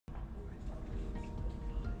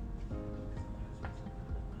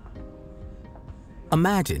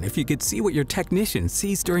Imagine if you could see what your technician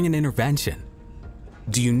sees during an intervention.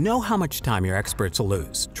 Do you know how much time your experts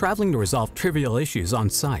lose traveling to resolve trivial issues on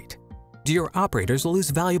site? Do your operators lose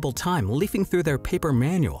valuable time leafing through their paper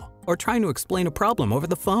manual or trying to explain a problem over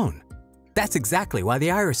the phone? That's exactly why the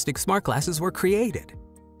Iristick smart glasses were created.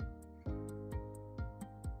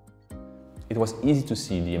 It was easy to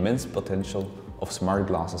see the immense potential of smart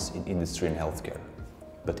glasses in industry and healthcare.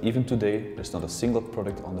 But even today, there's not a single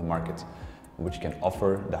product on the market which can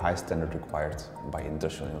offer the high standard required by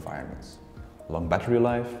industrial environments. Long battery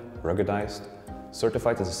life, ruggedized,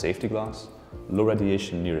 certified as a safety glass, low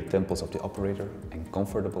radiation near the temples of the operator, and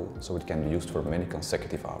comfortable so it can be used for many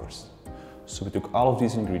consecutive hours. So we took all of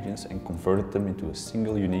these ingredients and converted them into a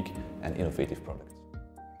single unique and innovative product.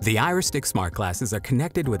 The Iristick smart glasses are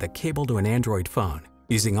connected with a cable to an Android phone,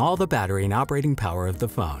 using all the battery and operating power of the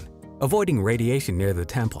phone, avoiding radiation near the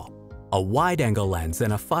temple. A wide-angle lens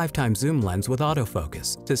and a 5x zoom lens with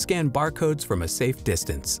autofocus to scan barcodes from a safe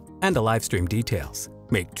distance, and to live stream details.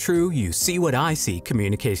 Make true "you see what I see"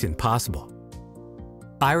 communication possible.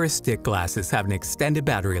 Iristick glasses have an extended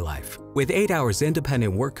battery life, with 8 hours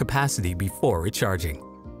independent work capacity before recharging.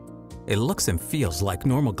 It looks and feels like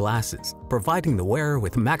normal glasses, providing the wearer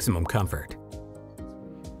with maximum comfort.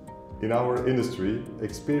 In our industry,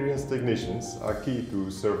 experienced technicians are key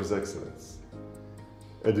to service excellence.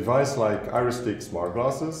 A device like Iristick smart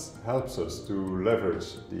glasses helps us to leverage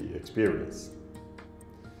the experience.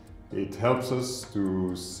 It helps us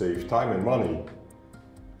to save time and money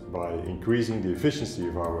by increasing the efficiency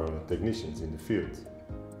of our technicians in the field.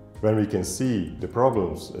 When we can see the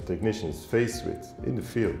problems a technician is faced with in the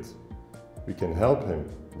field, we can help him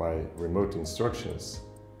by remote instructions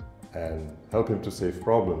and help him to save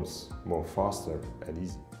problems more faster and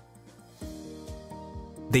easy.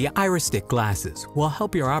 The Iristick glasses will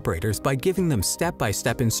help your operators by giving them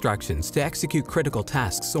step-by-step instructions to execute critical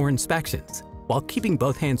tasks or inspections, while keeping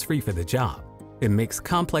both hands free for the job. It makes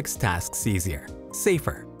complex tasks easier,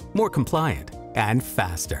 safer, more compliant, and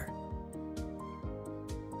faster.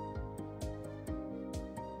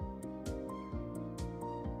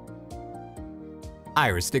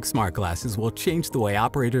 Iristick smart glasses will change the way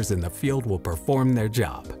operators in the field will perform their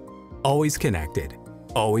job. Always connected,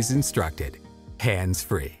 always instructed,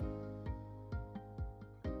 hands-free.